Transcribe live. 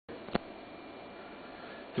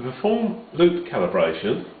To perform loop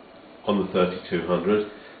calibration on the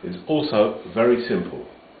 3200 is also very simple.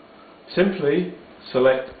 Simply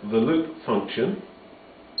select the loop function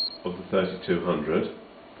of the 3200,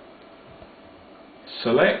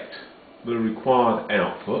 select the required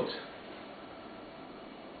output.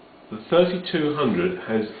 The 3200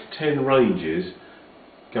 has 10 ranges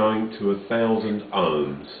going to 1000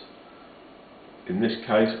 ohms. In this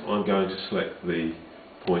case I'm going to select the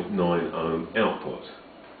 0.9 ohm output.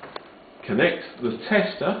 Connect the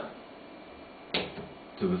tester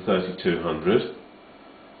to the 3200,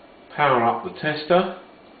 power up the tester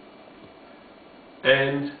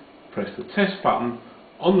and press the test button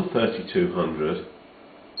on the 3200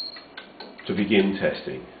 to begin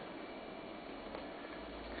testing.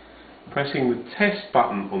 Pressing the test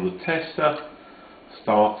button on the tester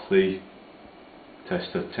starts the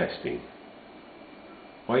tester testing.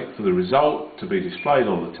 Wait for the result to be displayed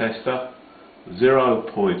on the tester,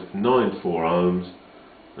 0.94 ohms,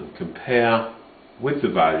 and compare with the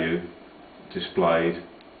value displayed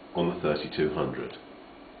on the 3200.